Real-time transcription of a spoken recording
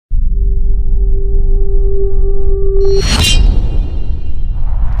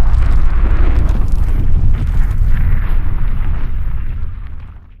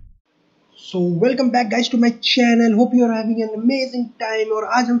Welcome back guys to my channel. Hope you are having an amazing time. और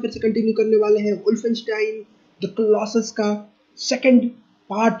आज हम फिर से कंटिन्यू करने वाले हैं वुल्फेनस्टाइन द कोलोसस का सेकंड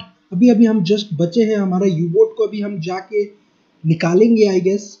पार्ट। अभी हम जस्ट बचे हैं। हमारा यू बोट को अभी हम जाके निकालेंगे। आई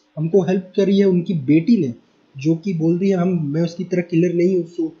गेस हमको हेल्प करी है उनकी बेटी ने, जो कि बोल रही है मैं उसकी तरह किलर नहीं हूँ।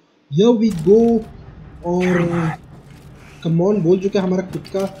 So here we go. और कम ऑन बोल चुके हमारा खुद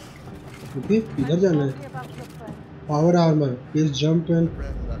का। ओके इधर जाना है। Power armour please jump and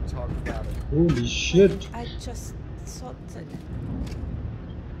holy shit. I just thought that.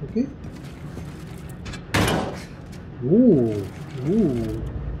 Okay. Ooh.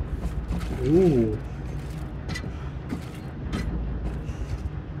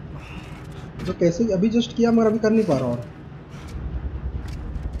 तो कैसे अभी जस्ट किया मगर अभी कर नहीं पा रहा। और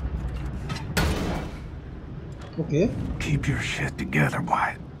okay Keep your shit together,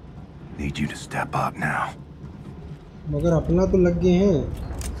 Wyatt. Need you to step up now. मगर अपना तो लग गए हैं।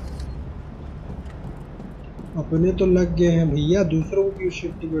 अपने तो लग गए हैं भैया, दूसरों को क्यों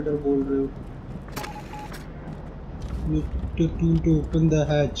शिट टुगेदर बोल रहे हो? You need to open the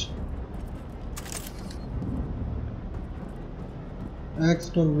hatch. Axe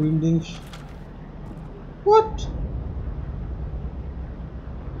or winding. What?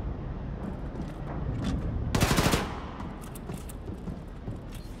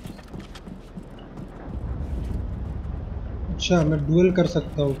 अच्छा मैं डुएल कर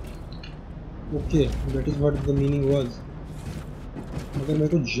सकता हूँ। Okay that is what the meaning was. मगर मेरे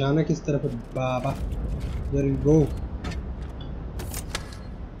को जाना किस तरफ है बाबा? There you go.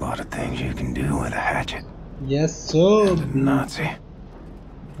 Lot of things you can do with a hatchet. Yes sir. Nazi.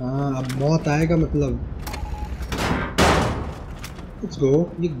 हाँ अब मौत आएगा मतलब। Let's go.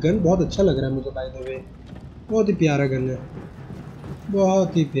 ये गन बहुत अच्छा लग रहा है मुझे बाय द वे। बहुत ही प्यारा गन है,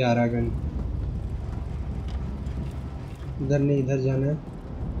 बहुत ही प्यारा गन। इधर नहीं इधर जाना है।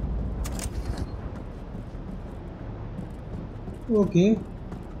 ओके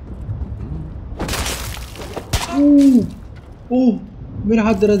ओह मेरा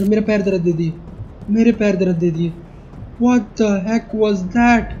हाथ दर्द, मेरा पैर दर्द दे दिए, मेरे पैर दर्द दे दिए। What the heck was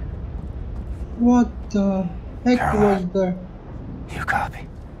that? What the heck was that? You copy?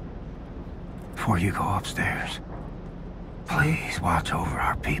 Before you go upstairs, please watch over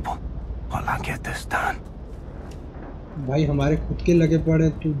our people while I get this done. भाई हमारे खुद के लगे पड़े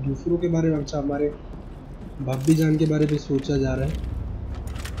तो दूसरों के बारे में, अच्छा हमारे भाभी जान के बारे में सोचा जा रहा है,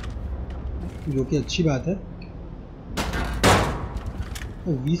 जो कि अच्छी बात है।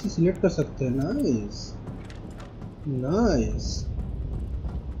 वी से सिलेक्ट कर सकते हैं। Nice nice.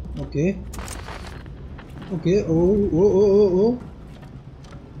 Okay okay O O O O O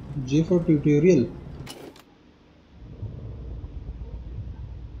J for tutorial.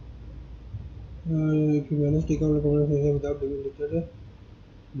 if you manage to take out the conversation without being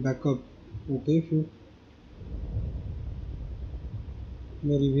backup. Okay if you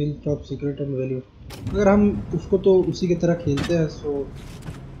may reveal top secret and value. अगर हम उसको तो उसी की तरह खेलते हैं सो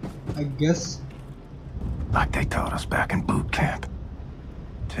I guess like they taught us back in boot camp.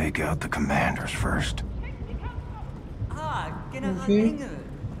 Take out the commanders first. General Okay. Engel.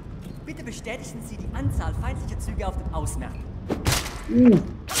 Bitte bestätigen Sie die Anzahl feindlicher Züge auf dem Außenmerk.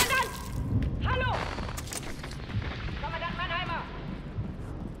 Kommandant! Hallo! Kommandant Mannheimer!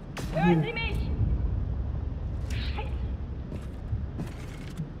 Hören Sie mich?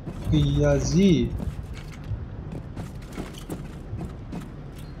 या जी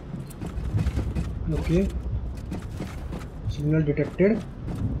okay signal detected.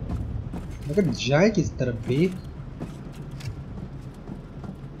 मगर जाए किस तरफ भी?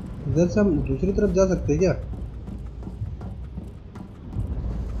 इधर से हम दूसरी तरफ जा सकते हैं क्या?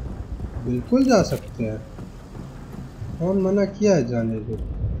 बिल्कुल जा सकते हैं। कौन मना किया है जाने को?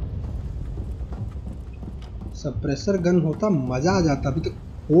 सप्रेसर गन होता मजा आ जाता, अभी तो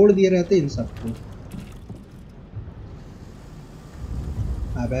फोड़ दिए रहते इन सबको।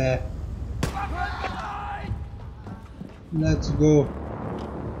 अबे लेट्स गो।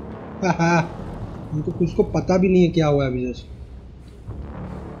 हाहा उनको कुछ को पता भी नहीं है क्या हुआ अभी जस्ट।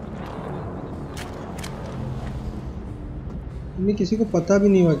 इन्हें किसी को पता भी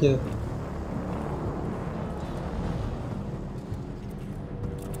नहीं हुआ क्या।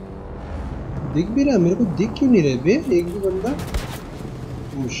 दिख भी रहा है मेरे को, दिख क्यों नहीं रहे बे एक भी बंदा?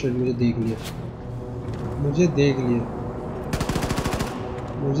 ओह शिट मुझे देख लिया, मुझे देख लिया,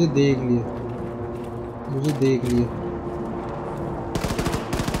 मुझे देख लिया, मुझे देख लिया।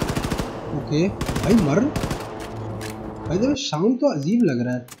 ओके भाई मर भाई। जब साउंड तो अजीब लग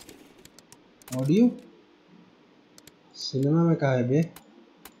रहा है। ऑडियो सिनेमा में कहा है बे?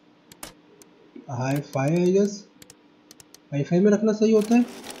 Hi fi I guess. Wi fi में रखना सही होता है।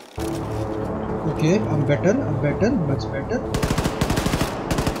 ओके, अब बेटर, मच बेटर।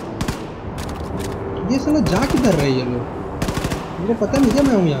 ये साला जा किधर रहे ये लोग? मुझे पता नहीं क्या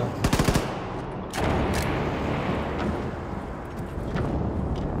मैं हूँ यहाँ।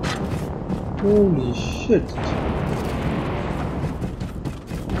 Holy shit!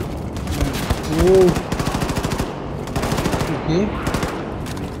 Oh, okay.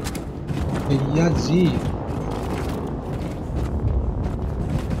 भैया जी,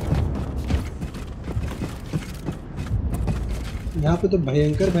 यहाँ पे तो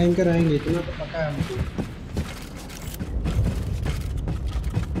भयंकर आएंगे, इतना तो पता है हमको।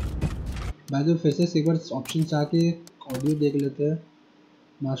 बाय द वे फिर से एक बार ऑप्शन आके ऑडियो देख लेते हैं।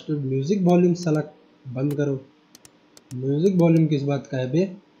 मास्टर म्यूजिक वॉल्यूम, साला बंद करो। म्यूजिक वॉल्यूम किस बात का है बे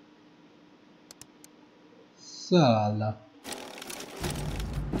साला?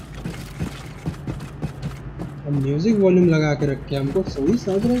 अब म्यूजिक वॉल्यूम लगा के रखे हमको, सही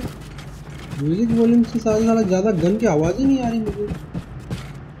समझ रहे? म्यूजिक वॉल्यूम से साला ज़्यादा गन की आवाज़ ही नहीं आ रही मुझे।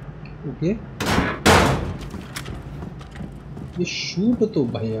 ओके, ये शूट तो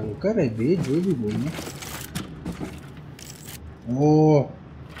भयंकर है बे, जो भी बोलना। ओह,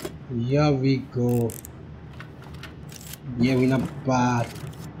 here we go, ये भी ना बात।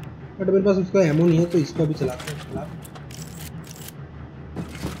 बट मेरे पास उसका एमो नहीं है, तो इसको भी चलाते हैं फिलहाल।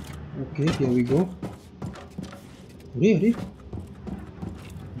 Okay, here we go। अरे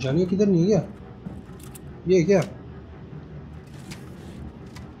जानिए किधर नहीं गया ये क्या?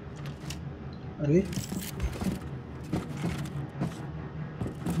 अरे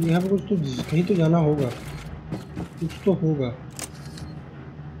यहाँ पे कुछ तो, कहीं तो जाना होगा, कुछ तो होगा।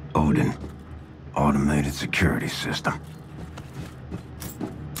 Odin, automated security system.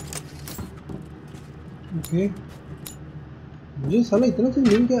 Okay, मुझे साला इतना से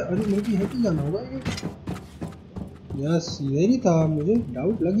मिल गया। अरे मुझे यहाँ पे जाना होगा ये। यस, इधर ही था, मुझे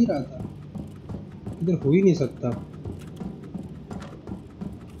डाउट लग ही रहा था, इधर हो ही नहीं सकता।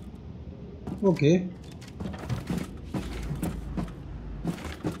 ओके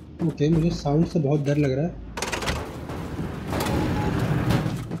ओके, मुझे साउंड से बहुत डर लग रहा है।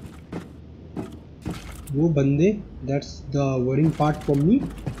 वो बंदे, that's the worrying part for me.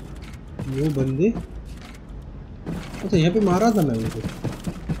 वो बंदे, अच्छा यहाँ पे मारा था मैं उनको,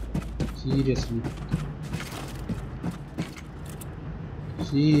 seriously.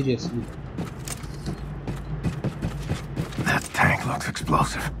 That tank looks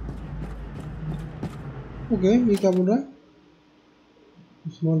explosive. Okay, ये क्या बोल रहा है?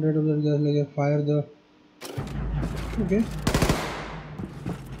 Small rate of the gas like fire the, okay.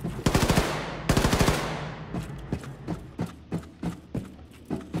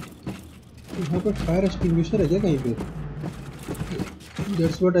 यहाँ पर फायर एक्सटिंग्विशर है क्या कहीं पे?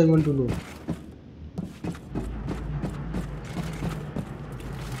 That's what I want to know.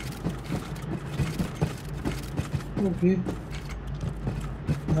 Okay,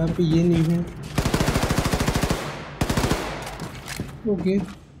 यहाँ पे ये नहीं है। Okay,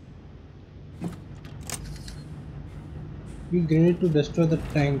 use grenade to destroy the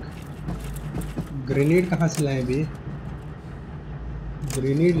tank. Grenade कहाँ से लाए बे?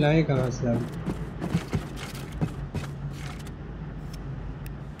 ग्रेनेड लाए कहाँ से आप?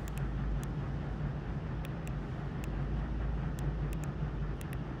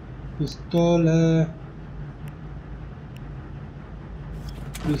 पिस्तौल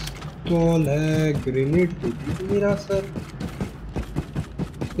है, ग्रेनेड तो दिख नहीं रहा सर।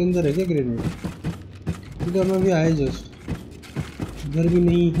 इसके अंदर है क्या ग्रेनेड? इधर में भी आए जस्ट, इधर भी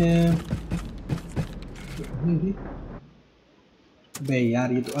नहीं है। बे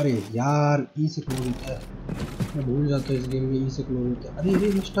यार ये तो, अरे यार ई से क्लोज होता है, मैं भूल जाता हूँ इस गेम में ई से क्लोज होता है। अरे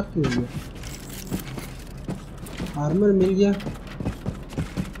ये मैं स्टक क्यों हो गया? आर्मर मिल गया,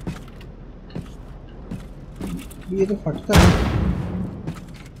 ये तो फटता है।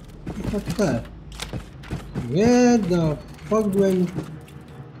 Where the fuck do I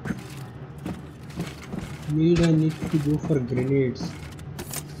need to go for grenades?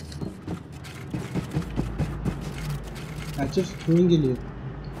 Patches throwing के लिए।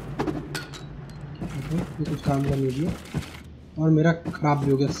 ये कुछ काम का नहीं दिया, और मेरा खराब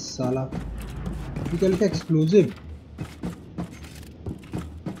भी हो गया साला। ये क्या लिखा? एक्सप्लोजिव।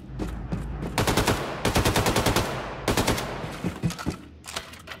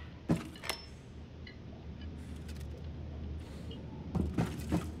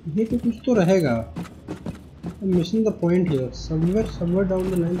 ये तो कुछ तो रहेगा। I'm missing the point here. Somewhere down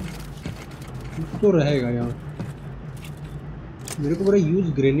the line कुछ तो रहेगा यहाँ। मेरे को बोला यूज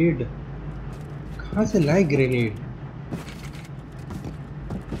ग्रेनेड, कहाँ से लाए ग्रेनेड?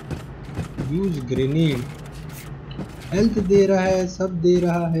 यूज ग्रेनेड, हेल्थ दे रहा है, सब दे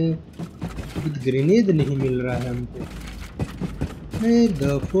रहा है, ग्रेनेड नहीं मिल रहा है हमको। Hey,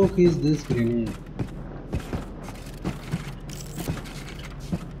 the fuck is this grenade?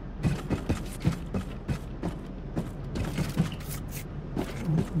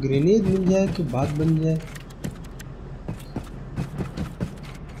 Grenade मिल जाए तो बात बन जाए।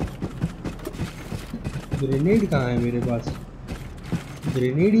 ग्रेनेड कहाँ है मेरे पास?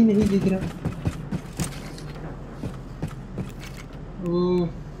 ग्रेनेड ही नहीं दिख रहा। ओ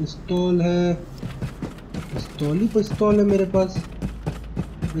पिस्तौल है, पिस्तौल है मेरे पास।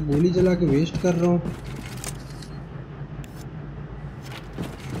 मैं गोली जला के वेस्ट कर रहा हूँ।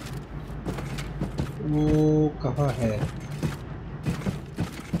 वो कहाँ है?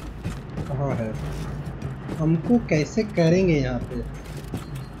 कहाँ है? हमको कैसे करेंगे यहाँ पे?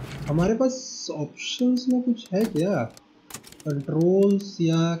 हमारे पास ऑप्शंस में कुछ है क्या? कंट्रोल्स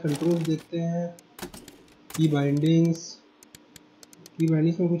या कंट्रोल्स देखते हैं। की बाइंडिंग्स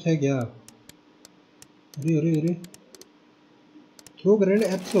में कुछ है क्या? अरे अरे अरे, थ्रो ग्रेनेड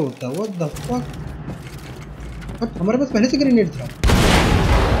एप से होता है। What the fuck? अब हमारे पास पहले से ग्रेनेड था।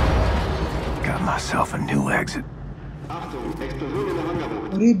 Got myself a new exit.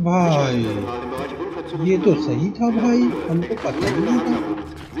 अरे भाई, ये तो सही था भाई, हमको पता ही नहीं था।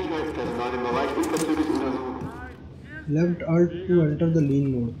 Left alt to enter the lean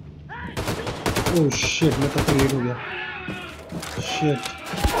mode. Oh shit, मैं तब तक लेट हो गया। शिट,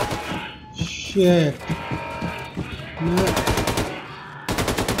 मैं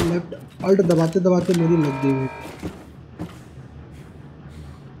लेफ्ट अल्ट दबाते दबाते मेरी लग गई हुई।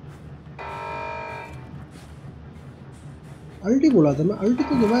 अल्ट ही बोला था मैं, अल्ट ही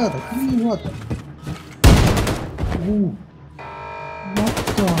तो दबाया था, क्यों नहीं हुआ था?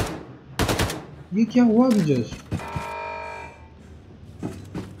 ये क्या हुआ अभी जस्ट?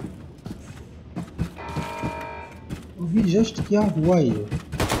 अभी जस्ट क्या हुआ ये?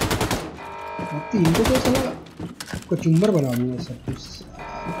 अब तो इनको तो साला कचुम्बर बना दूंगा सब कुछ।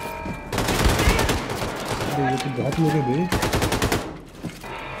 अरे ये तो बहुत लोग है भाई,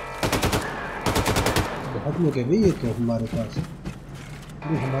 बहुत लोग है भाई ये तो हमारे पास।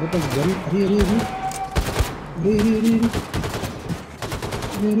 अरे हमारे पास गन, अरे अरे अरे अरे अरे अरे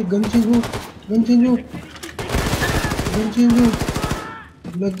अरे अरे गन चेंज हो,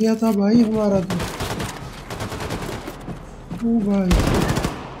 लग गया था भाई हमारा तो। ओ भाई,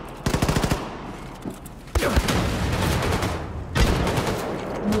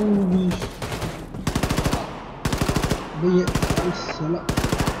 ये साला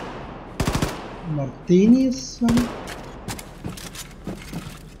मरते ही नहीं इस साले।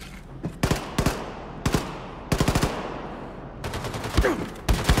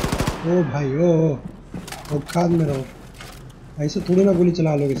 ओ भाई ओ औकात में रहो, ऐसे थोड़ी ना गोली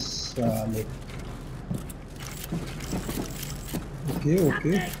चला लोगे साले। ओके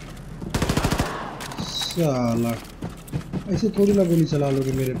ओके साला, ऐसे थोड़ी ना गोली चला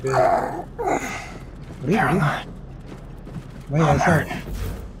लोगे मेरे पे। अरे अरे भाई,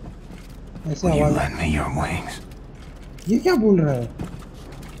 ऐसा आवाज, ये क्या बोल रहा है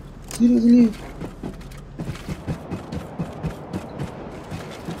सीरियसली?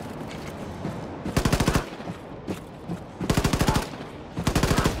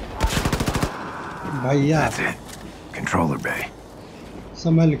 भैया कंट्रोलर बे,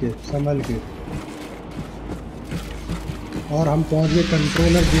 संभल के। और हम पहुंच गए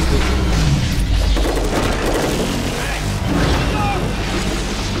कंट्रोलर देखो।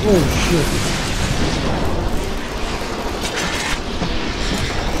 ओह शिट,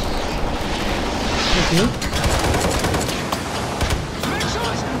 ओके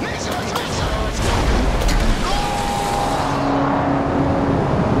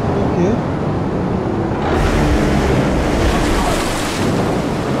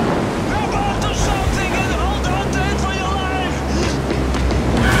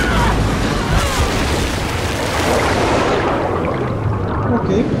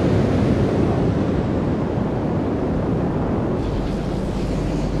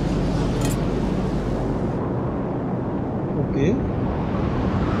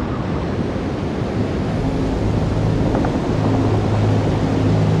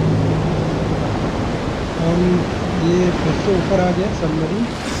ये फिर से ऊपर आ गया submarine.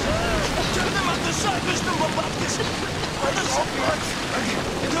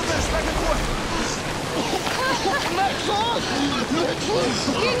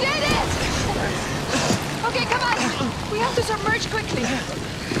 You did it! Okay, come on. We have to submerge quickly.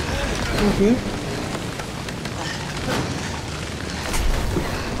 Okay.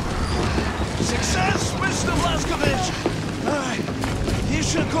 Success, Mr. Blaskovich! Alright, you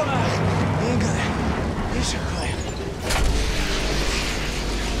should go out. You should go out.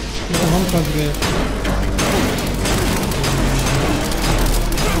 तो हम फंस गए।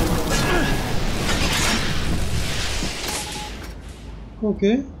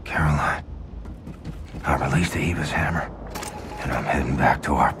 Okay. Caroline, I released the Eva's hammer, and I'm heading back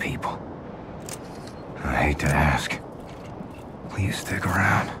to our people. I hate to ask. Will you stick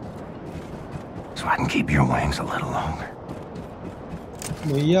around? So I can keep your wings a little longer.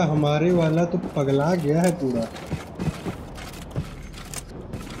 भैया हमारे वाला तो पगला गया है पूरा।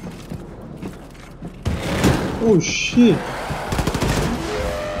 Oh shit!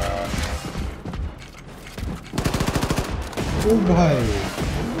 ओ भाई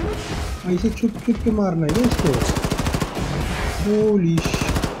ऐसे छुप छुप के मारना है इसको। Holy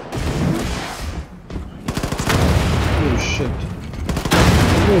oh shit!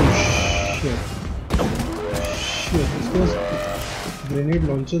 Oh shit! Shit! इसके पास ग्रेनेड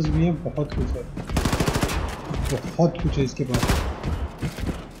लॉन्चर्स भी हैं, बहुत कुछ है, बहुत कुछ है इसके पास।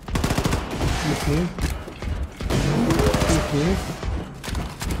 ओके ओके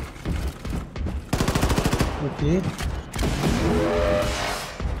ओके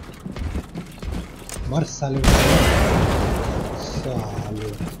मर साले साले।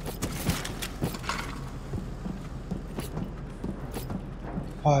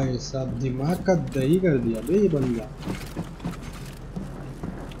 भाई साहब दिमाग का दही कर दिया बे ये बंदा।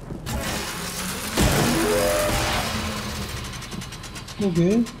 ओके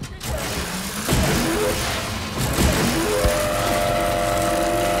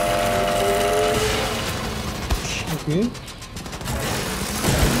ओके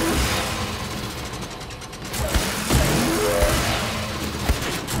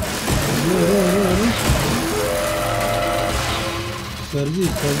सर जी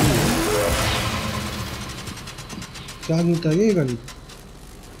क्या मिलता है ये gun?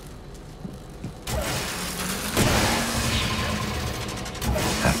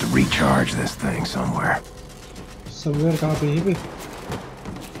 Have to recharge this thing somewhere. Somewhere कहाँ पे? यहीं पे?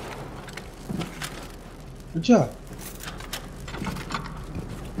 अच्छा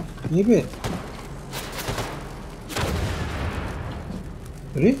यहीं पे?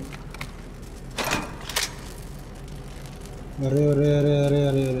 अरे अरे अरे अरे अरे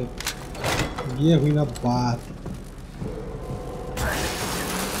अरे अरे ये हुई ना बात।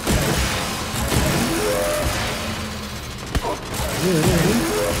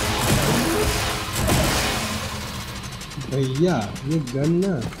 भैया ये गन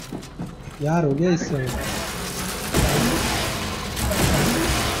ना यार हो गया इससे।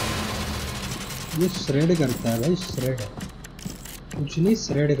 ये श्रेड करता है भाई, श्रेड कुछ नहीं,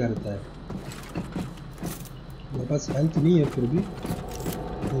 श्रेड करता है। मेरे पास हेल्थ नहीं है फिर भी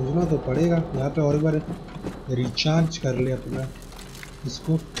खोजना तो पड़ेगा। यहाँ पे और एक बार रिचार्ज कर ले अपना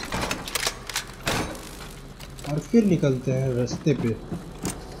इसको और फिर निकलते हैं रास्ते पे।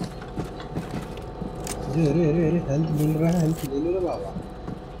 अरे अरे अरे अरे हेल्थ मिल रहा है, हेल्थ ले लो ना बाबा,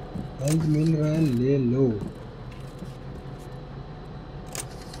 हेल्थ मिल रहा है ले लो।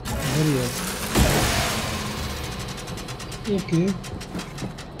 ओके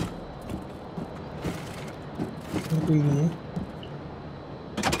कोई नहीं है।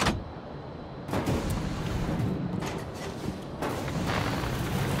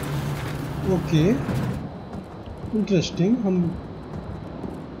 Okay interesting. हम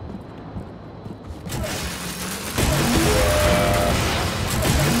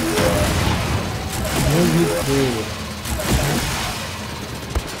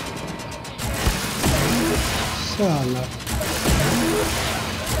साला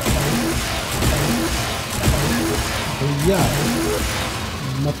भैया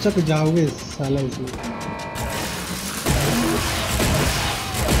मचक जाओगे साला इसमें।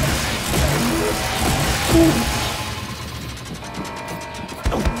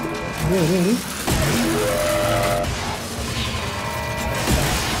 अरे अरे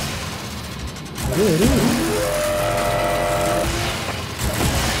अरे अरे अरे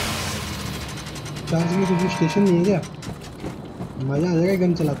चार्ज में कुछ स्टेशन नहीं है क्या? मजा आ जाएगा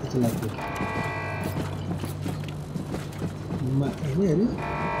गन चलाते चलाते। अरे अरे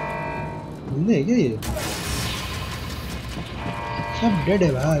बंदे है क्या ये? सब डेड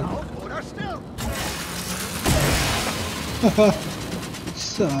है भाई।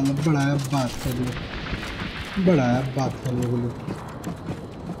 साला बड़ा है बात करने, बड़ा है बात करने के लिए,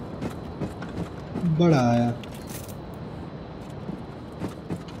 बड़ा आया।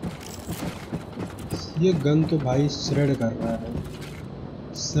 ये गन तो भाई श्रेड कर रहा है,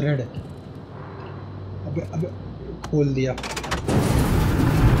 श्रेड। अबे अबे खोल दिया।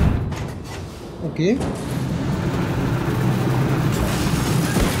 ओके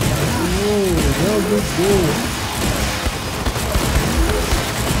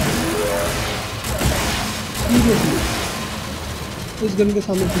सीरियसली इस गन के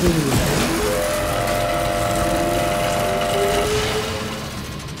सामने तुझे नहीं बोल रहा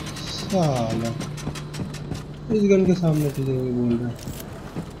साला, इस गन के सामने तुझे नहीं बोल रहा,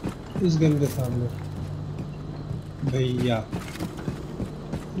 इस गन के सामने भैया,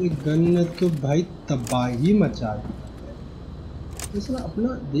 ये गन ने तो भाई तबाही मचा दी। इसमें अपना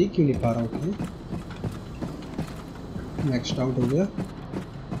देख क्यों नहीं पा रहा हूँ? मैक्स्ड आउट हो गया,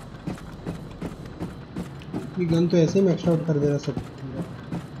 ये गन तो ऐसे ही मैक्स्ड आउट कर दे रहा सब।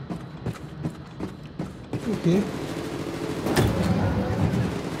 Okay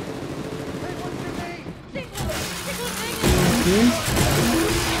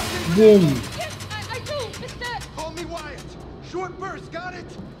boom.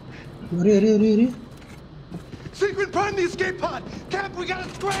 अरे अरे अरे अरे Secret, prime the escape pod! Cap, we gotta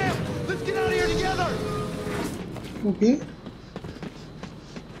scram! Let's get out of here together! Okay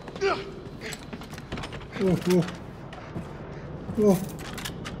oh ओह ओह,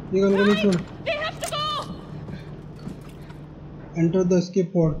 ये गन को नहीं छोड़। We have to go! Enter the escape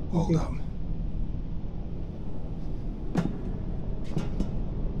pod. Okay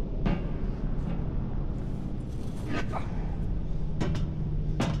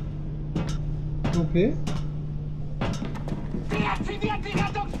okay Deaktiviert die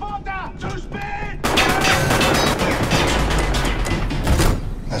Rettungspforte! Zu spät!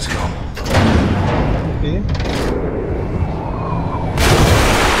 Let's go. Okay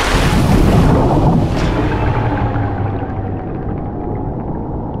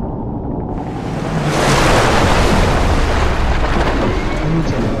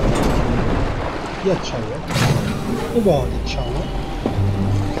ये अच्छा हुआ, ये बहुत अच्छा हुआ।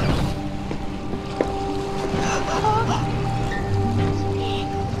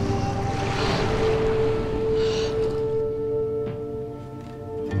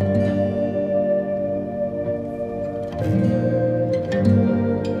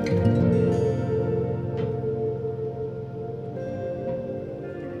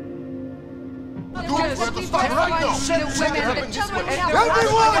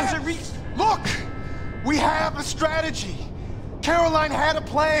 Look! We have a strategy! Caroline had a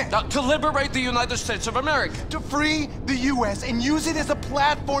plan! To liberate the United States of America. To free the U.S. and use it as a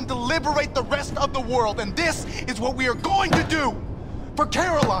platform to liberate the rest of the world. And this is what we are going to do! For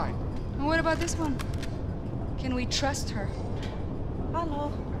Caroline! And what about this one? Can we trust her?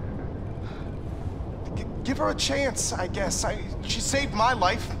 Hello. Give her a chance, I guess. She saved my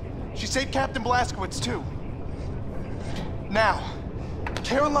life. She saved Captain Blazkowicz, too. Now,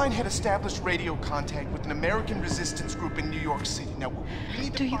 Caroline had established radio contact with an American resistance group in New York City. Now, we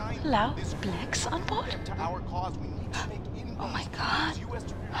need to find allow this blacks on board? to our cause. We need to make Oh my God!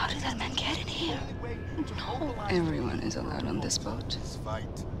 How did that man get in here? No. Everyone is allowed on this boat,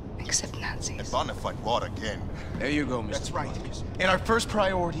 Fight. except Nazis. Bonafide war again. There you go, Mr. That's right. And our first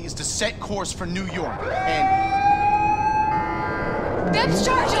priority is to set course for New York. And Depth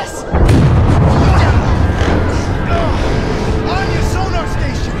charges! on your sonar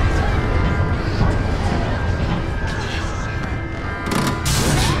station!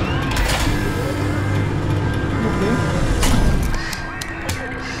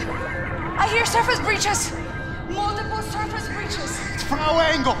 I hear surface breaches! Multiple surface breaches! It's Frau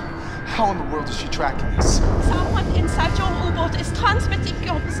Engel! How in the world is she tracking this? Someone inside your U-boat is transmitting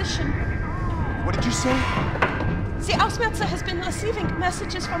your position. What did you say? The Ausmerzer has been receiving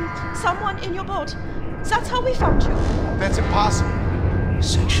messages from someone in your boat. That's how we found you. That's impossible.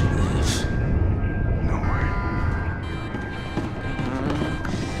 Section F. No way.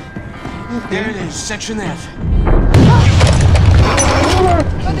 There it is, Section F.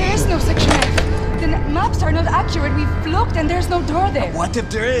 But there is no section F. The maps are not accurate. We've looked and there's no door there. What if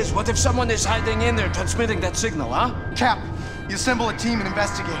there is? What if someone is hiding in there transmitting that signal, huh? Cap, you assemble a team and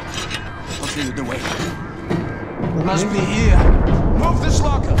investigate. I'll show you the way. Must be here. Move this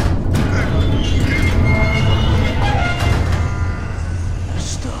locker.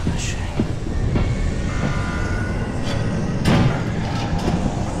 Astonishing.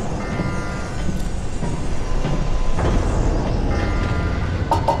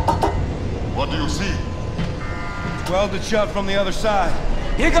 What do you see? Welded shut from the other side.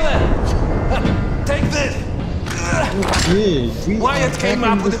 Here, take this. Okay, Wyatt came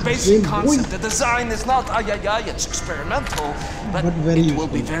up with a basic game. concept. The design is not it's experimental, but very it will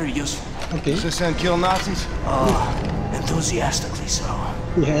be useful. very useful. Okay. Does this end kill Nazis? Enthusiastically so.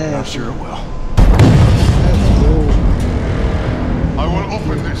 Yeah. I'm sure it will. I will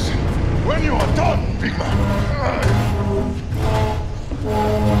open this when you are done, big man.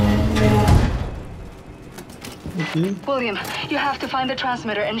 Okay. William, you have to find the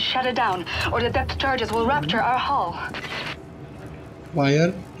transmitter and shut it down, or the depth charges will rupture our hull.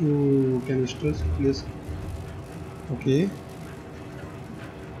 Wire to canisters, please. Okay.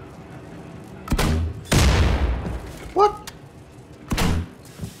 What?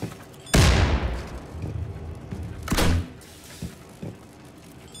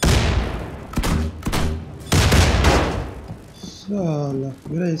 साला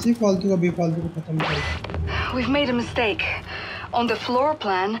मेरा ऐसे ही फालतू का बेफालतू को खत्म कर. We've made a mistake. On the floor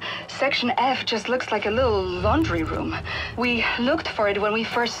plan, Section F just looks like a little laundry room. We looked for it when we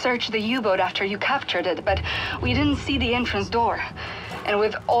first searched the U-boat after you captured it, but we didn't see the entrance door. And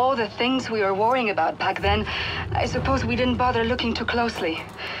with all the things we were worrying about back then, I suppose we didn't bother looking too closely.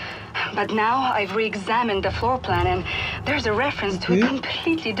 But now I've re-examined the floor plan and there's a reference to a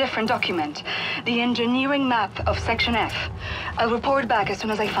completely different document. The engineering map of Section F. I'll report back as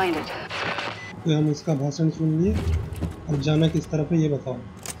soon as I find it. तो हम इसका भाषण सुन लिए. अब जाना किस तरफ है ये बताओ.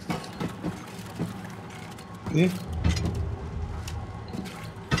 ओके.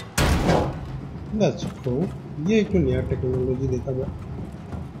 That's cool. ये एक नया टेक्नोलॉजी देखा गया.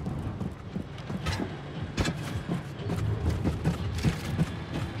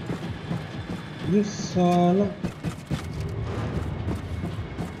 ये साला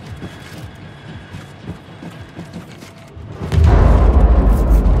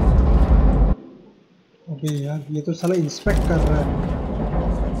अबे यार ये तो साला इंस्पेक्ट कर रहा है.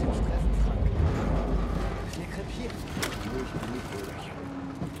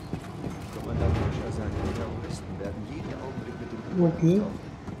 Okay.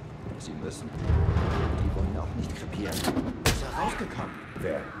 Sie müssen. Die wollen auch nicht krepieren. Ist er rausgekommen?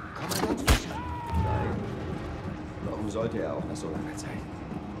 Wer? Kommandant Fischer. Nein. Warum sollte er auch nach so langer Zeit?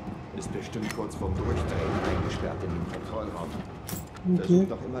 Ist bestimmt kurz vorm Durchdrehen eingesperrt in dem Kontrollraum.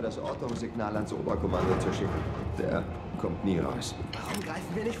 Versucht doch immer das Ortungssignal ans Oberkommando zu schicken. Der kommt nie raus. Warum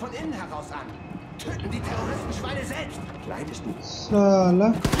greifen wir nicht von innen heraus an? Töten die Terroristenschweine selbst! Kleidest du? साला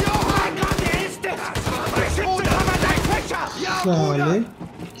Johann, der ist es! Beschütze Kommandant Fischer! साले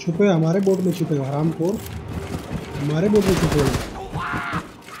छुपे हमारे boat में छुपे हरामखोर. हमारे boat में छुपे हो.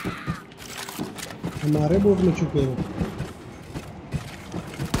 हमारे बोट में छुपे हो.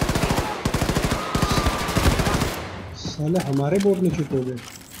 साले हमारे बोट में छुपोगे.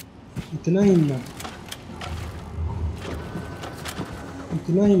 इतना हिम्मत.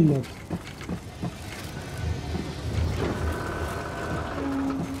 इतना हिम्मत.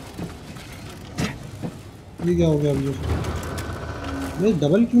 ये क्या हो गया मुझे? मैं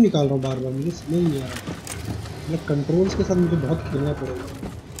डबल क्यों निकाल रहा हूँ बार बार? मुझे समझ नहीं आ रहा. मतलब कंट्रोल्स के साथ मुझे बहुत खेलना पड़ेगा.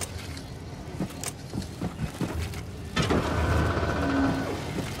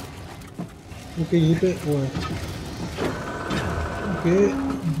 ओके यहीं पे वो है. Okay.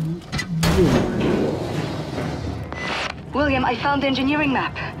 William, I found the engineering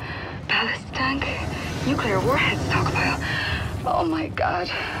map. Ballast tank, nuclear warhead stockpile. Oh my god.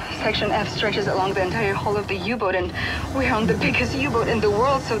 Section F stretches along the entire hull of the U-boat and we're on the biggest U-boat in the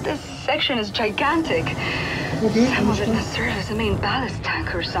world, so this section is gigantic. Okay, Some of it must serve as a main ballast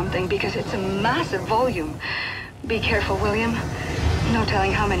tank or something because it's a massive volume. Be careful, William. No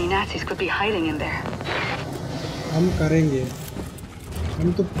telling how many Nazis could be hiding in there. हम करेंगे.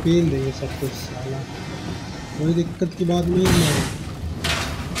 हम तो पेल देंगे सब कुछ साला. कोई दिक्कत की बात नहीं है.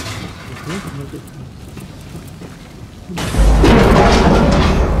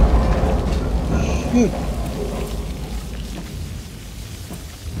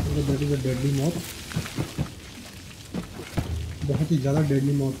 That is a deadly मौत. बहुत ही ज़्यादा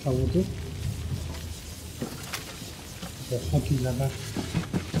डेडली मौत था वो तो. बहुत ही ज़्यादा.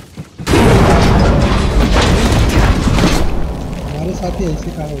 हमारे साथ ही ऐसे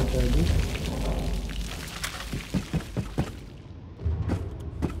कहा होता है जी.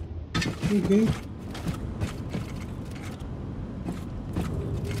 Okay.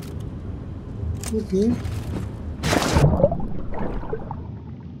 Okay.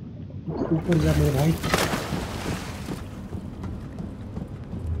 ऊपर जा मेरे भाई.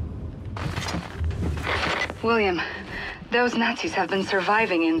 William, those Nazis have been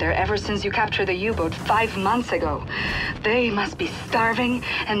surviving in there ever since you captured the U-boat 5 months ago. They must be starving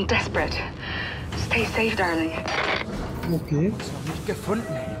and desperate. Stay safe, darling. Okay. Nicht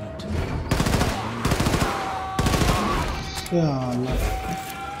gefunden, Helmut. साला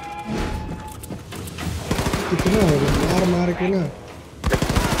कितना हो गया. मार मार के ना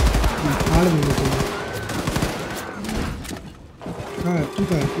फाड़ देंगे तुम्हें. हाँ तू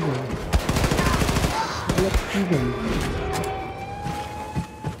कहाँ है. साला तू कहाँ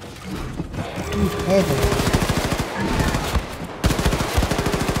है कहाँ.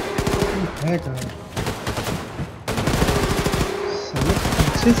 तू है कहाँ.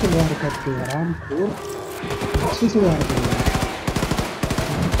 अच्छे से वार करते हैं आराम को, अच्छे से वार कर रहे हैं।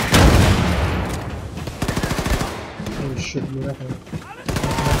 शिट मेरा है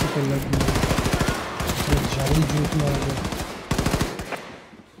तो लग गया, जाली जूट में आ गया,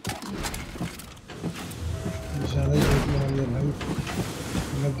 जाली जूट में आ गया भाई,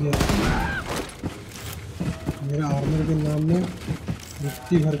 लग गया। मेरा आर्मर के नाम में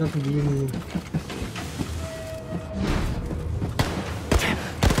मुट्ठी भर का कुछ भी नहीं है।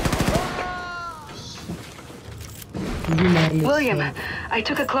 William, I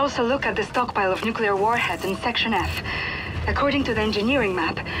took a closer look at the stockpile of nuclear warheads in Section F. According to the engineering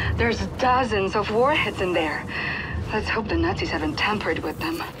map, there's dozens of warheads in there. Let's hope the Nazis haven't tampered with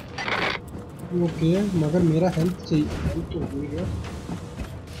them. Okay, मगर मेरा health चाहिए, health तो हो गया,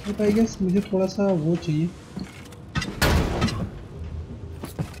 but I guess मुझे थोड़ा सा वो चाहिए।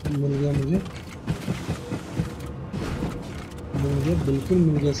 मिल गया मुझे, बिल्कुल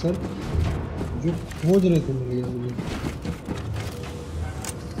मिल गया सर, जो खोज रहे थे मिल गया मुझे।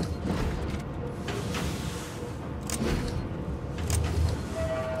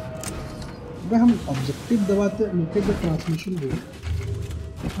 हम ऑब्जेक्टिव दबाते लोकेट द ट्रांसमिशन बोल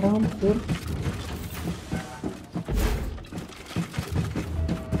आराम पर।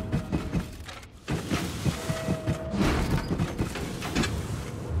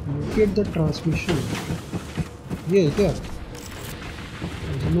 लोकेट द ट्रांसमिशन, ये है क्या?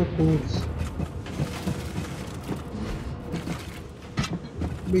 कोड्स,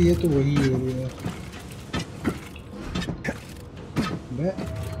 ये तो वही एरिया है।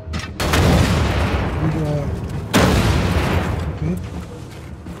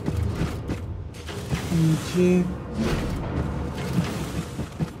 नीचे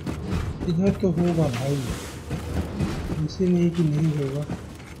इधर तो होगा भाई, ऐसे नहीं कि नहीं होगा।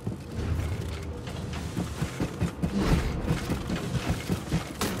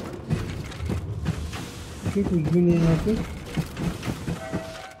 कुछ भी नहीं यहाँ पे।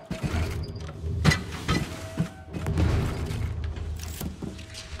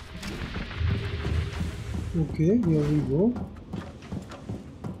 Okay, here we go।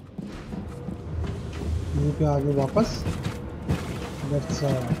 यहीं पे आगे वापस, that's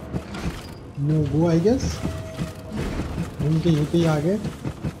no go I guess। घूम के यहीं पे ही आगे,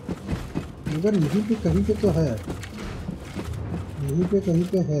 मगर यहीं पे कहीं पे तो है, यहीं पे कहीं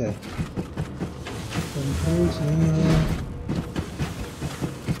पे है, कंट्रोल्स नहीं है।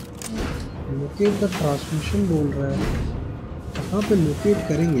 लोकेट द ट्रांसमिशन बोल रहा है, कहाँ पे लोकेट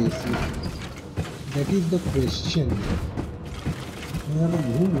करेंगे इसे? That is the question। मैं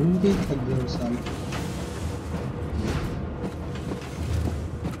घूम घूम के ही थक गया साल।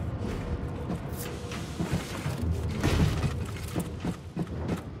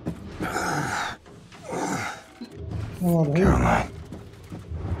 Caroline,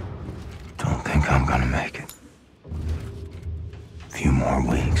 don't think I'm gonna make it. Few more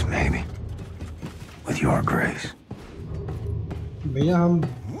weeks, maybe. With your grace. भैया हम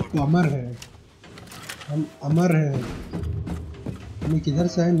अमर हैं, हम अमर हैं। हमें किधर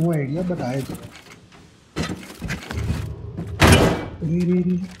से है नो आइडिया, बट आए तो।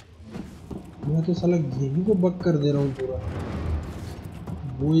 मैं तो साला गेम को बग कर दे रहा हूँ पूरा।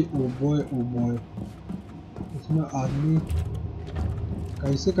 Boy oh boy oh boy, इसमें आदमी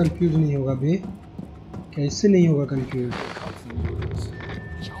कैसे कंफ्यूज नहीं होगा बे, कैसे नहीं होगा confuse.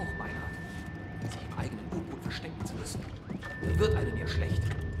 Wird einem ja schlecht.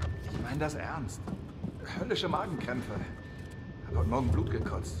 Ich meine das ernst. Höllische Magenkrämpfe. Hab heute Morgen Blut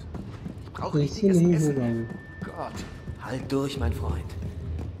gekotzt. Ich brauche richtiges Essen. Gott. Halt durch, mein Freund.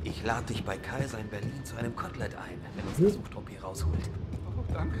 Ich lade dich bei Kaiser in Berlin zu einem Kotelett ein, wenn uns der Suchtrupp hier rausholt. Oh,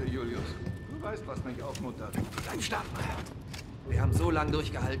 danke, Julius. Du weißt, was mich aufmuntert. Bleib stark, mein Herr. Wir haben so lange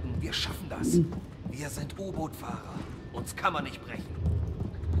durchgehalten. Wir schaffen das. Wir sind U-Boot-Fahrer. Uns kann man nicht brechen.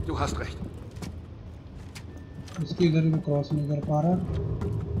 Du hast recht. इसके इधर भी cross नहीं कर पा रहा,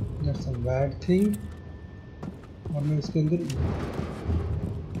 that's a bad thing. और मैं इसके अंदर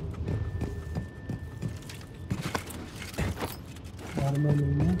आर्मर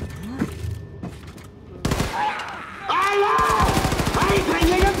नहीं है।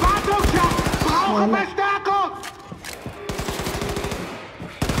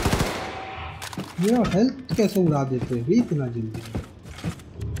 ये हेल्थ कैसे उड़ा देते हैं इतना जल्दी?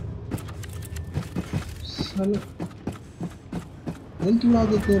 हेल्थ उड़ा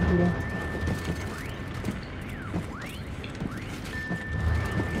देते हैं पूरा।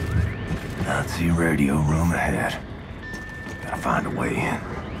 Nazi radio room ahead. Gotta find a way in.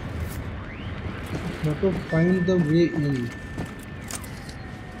 Got to find the way in.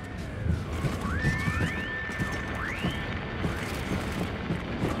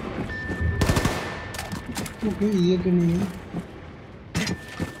 ये तो नहीं है।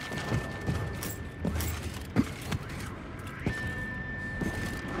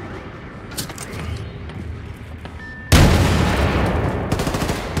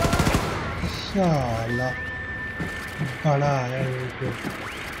 साला बड़ा है ये।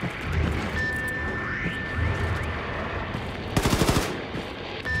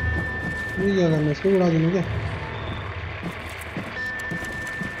 ये क्या करना है, इसको उड़ा दूँ क्या?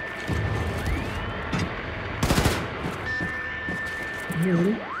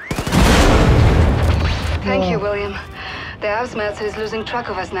 Thank you, William. The housemaster is losing track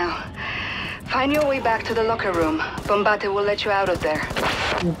of us now. Find your way back to the locker room. Bombate will let you out of there.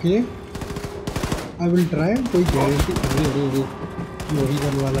 Okay. I will try. कोई गारंटी नहीं वही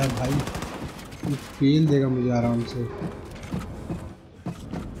करने वाला है भाई। Fail देगा मुझे आराम से।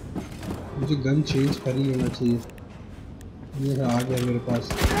 मुझे गन चेंज कर ही लेना चाहिए। ये आ गया मेरे पास।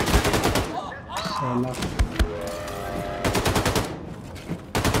 साला।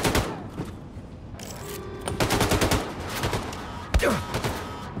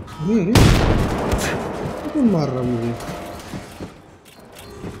 अरे कौन मार रहा मुझे?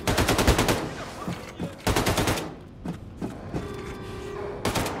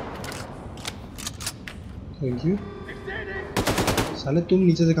 Thank you. साले तुम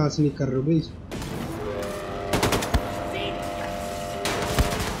नीचे से कहाँ से निकल रहे हो भाई?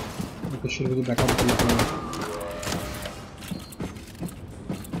 क्वेश्चन को बैकअप करना पड़ेगा।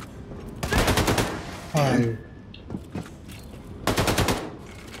 हाय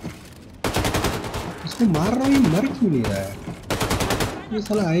इसको मार रहा हूँ, ये मर क्यों नहीं रहा है? ये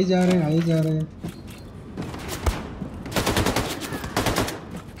साला आए जा रहे हैं, आए जा रहे हैं।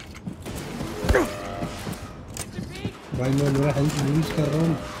 भाई मैं मेरा हेल्थ यूज कर रहा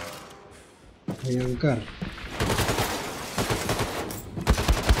हूँ भयंकर।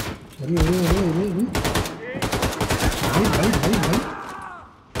 अरे अरे अरे अरे अरे भाई भाई भाई भाई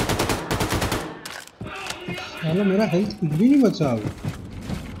साला मेरा हेल्थ कुछ भी नहीं बचा अब।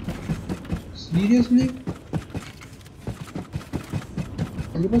 सीरियसली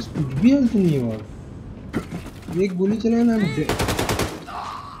मेरे पास कुछ भी हेल्थ नहीं है और एक गोली चलाए ना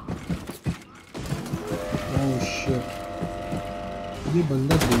ये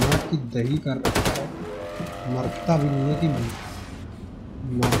बंदा दिमाग की दही कर रखा है। मरता भी नहीं है कि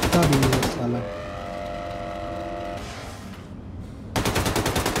मरता भी नहीं है साला।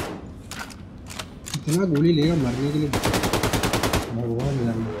 कितना गोली लेगा मरने के लिए भगवान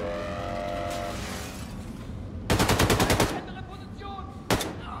जाने।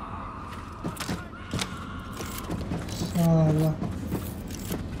 साला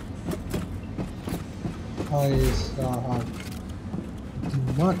हाय साहब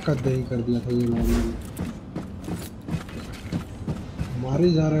दिमाग का दही कर दिया था ये मामले में। मारे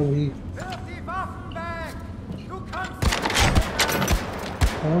जा रहा है वही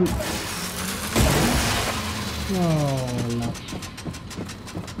कौन?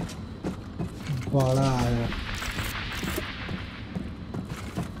 बड़ा है।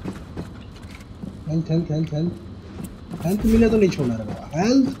 Health health health health health मिले तो नहीं छोड़ना रहेगा।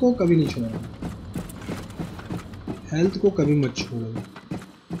 हेल्थ को कभी नहीं छोड़ना। हेल्थ को कभी मत छोड़ना।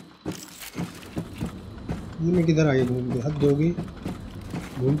 ये मैं किधर आ गया घूम के? हद दोगे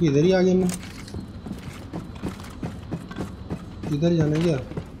घूम के इधर ही आ गया मैं। इधर जाना है क्या?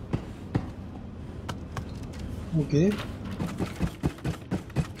 ओके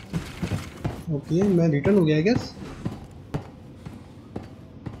ओके मैं रिटर्न हो गया है गैस।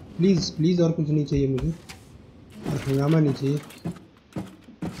 प्लीज़ प्लीज़ और कुछ नहीं चाहिए मुझे और हंगामा नहीं चाहिए।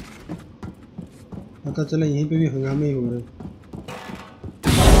 पता चला यहीं पे भी हंगामे ही हो रहे।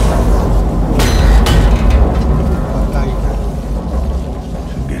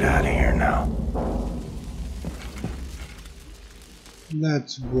 Get out of here now.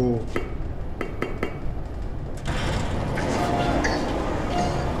 Let's go.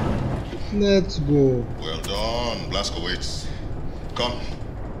 Let's go. Well done, Blazkowicz. Come.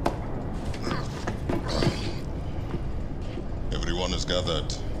 Everyone is gathered.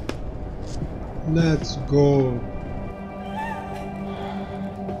 Let's go.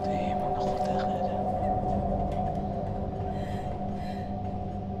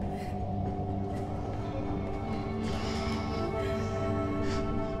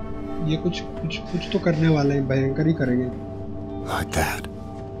 ये कुछ तो करने वाले हैं, भयंकर ही करेंगे। Like that.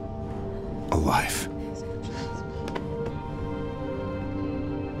 Alive.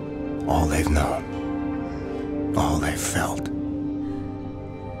 All they've known. All they've felt.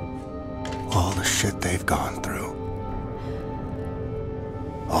 All the shit they've gone through.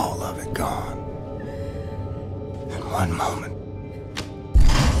 All of it gone. In one moment.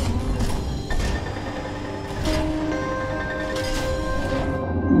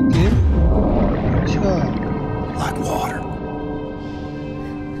 Okay अच्छा Like water.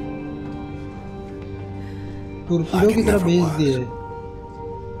 Torpedo की तरफ भेज दिए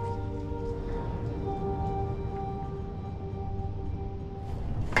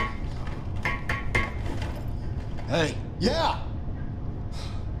Hey. Yeah.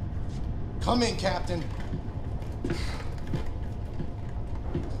 Come in, Captain.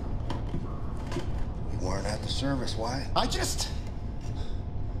 You weren't at the service, why?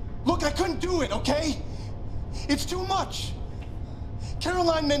 Look, I couldn't do it, okay? It's too much.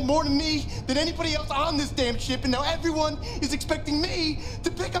 Caroline meant more to me than anybody else on this damn ship, and now everyone is expecting me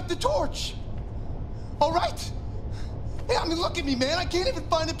to pick up the torch. All right? Hey, I mean, look at me, man. I can't even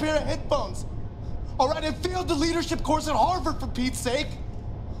find a pair of headphones. All right, I failed the leadership course at Harvard, for Pete's sake.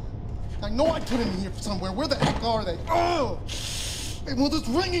 I know I put them in here somewhere. Where the heck are they? Oh! Hey, will this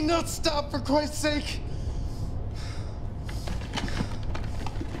ringing not stop, for Christ's sake?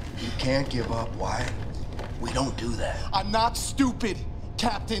 You can't give up, Wyatt. We don't do that. I'm not stupid,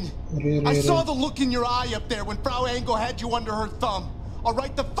 Captain. I saw the look in your eye up there when Frau Engel had you under her thumb. All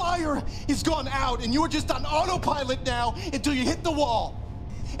right, the fire is gone out, and you are just on autopilot now until you hit the wall.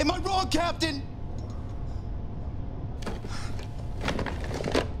 Am I wrong, Captain?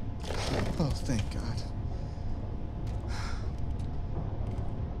 Oh, thank God.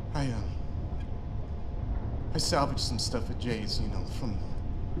 I salvaged some stuff at Jay's, you know, from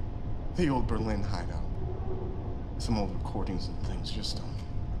the old Berlin hideout. Some old recordings and things, just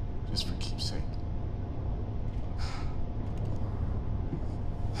for keepsake.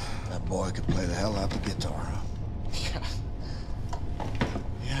 That boy could play the hell out the guitar, huh?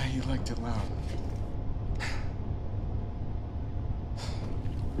 Yeah, he liked it loud.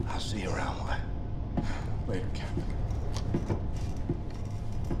 I'll see you around, Wyatt. Later, Captain.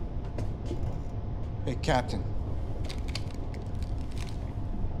 Hey, Captain.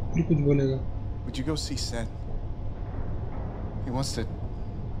 Would you go see Seth? He wants to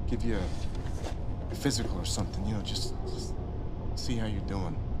give you a physical or something, you know, just see how you're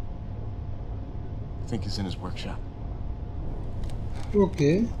doing. I think he's in his workshop.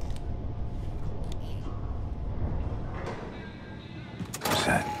 Okay.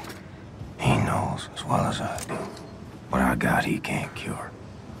 Seth, he knows as well as I do. What I got, he can't cure.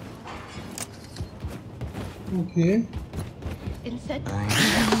 Okay. Instead. No!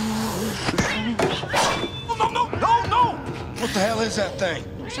 What the hell is that thing?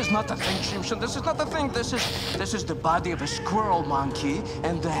 This is not the thing, Simpson. This is not the thing. This is the body of a squirrel monkey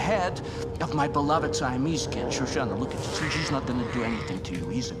and the head of my beloved Siamese kid, Shoshana. Look at this. He's not gonna do anything to you.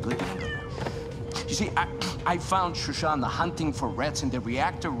 He's a good angler. You see, I found Shoshana hunting for rats in the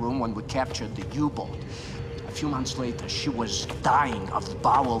reactor room when we captured the U-boat. A few months later, she was dying of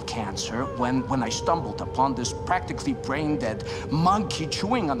bowel cancer when I stumbled upon this practically brain-dead monkey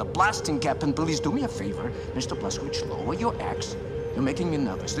chewing on a blasting cap. And please do me a favor, Mr. Blazkowicz, lower your axe. You're making me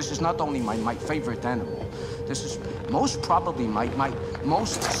nervous. This is not only my favorite animal. This is most probably my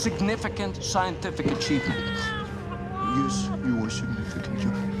most significant scientific achievement. Yes, you are significant.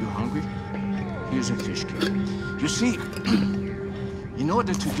 You're hungry? Here's a fish cake. You see, in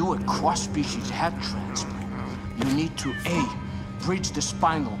order to do a cross-species head transplant, you need to A, bridge the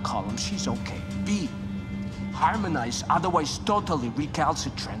spinal column, she's okay. B, harmonize otherwise totally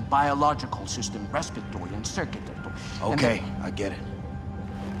recalcitrant biological system, respiratory and circulatory. Okay, I get it.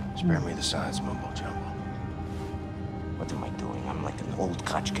 Spare me the science mumbo-jumbo. What am I doing? I'm like an old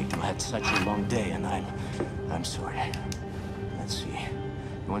kachka who had such a long day, and I'm sorry. Let's see.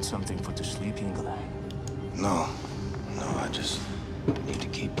 You want something for the sleeping? No, I just need to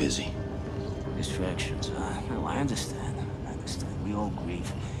keep busy. Distractions, huh? No, I understand. We all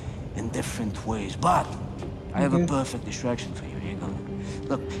grieve in different ways, but I have a perfect distraction for you, Eagle.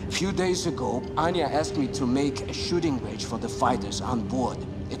 Look, a few days ago, Anya asked me to make a shooting range for the fighters on board.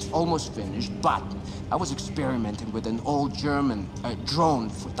 It's almost finished, but I was experimenting with an old German drone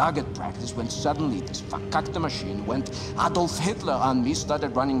for target practice when suddenly this verkackte machine went Adolf Hitler on me,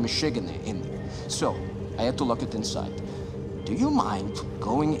 started running Michigan in there. So, I had to lock it inside. Do you mind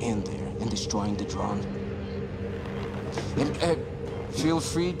going in there and destroying the drone? And, feel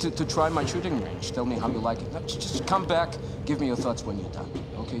free to try my shooting range. Tell me how you like it. Just come back, give me your thoughts when you're done.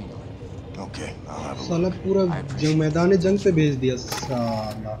 Okay? Okay, I'll have a साला look. पूरा मैदान जंग पे भेज दिया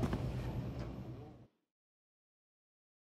साला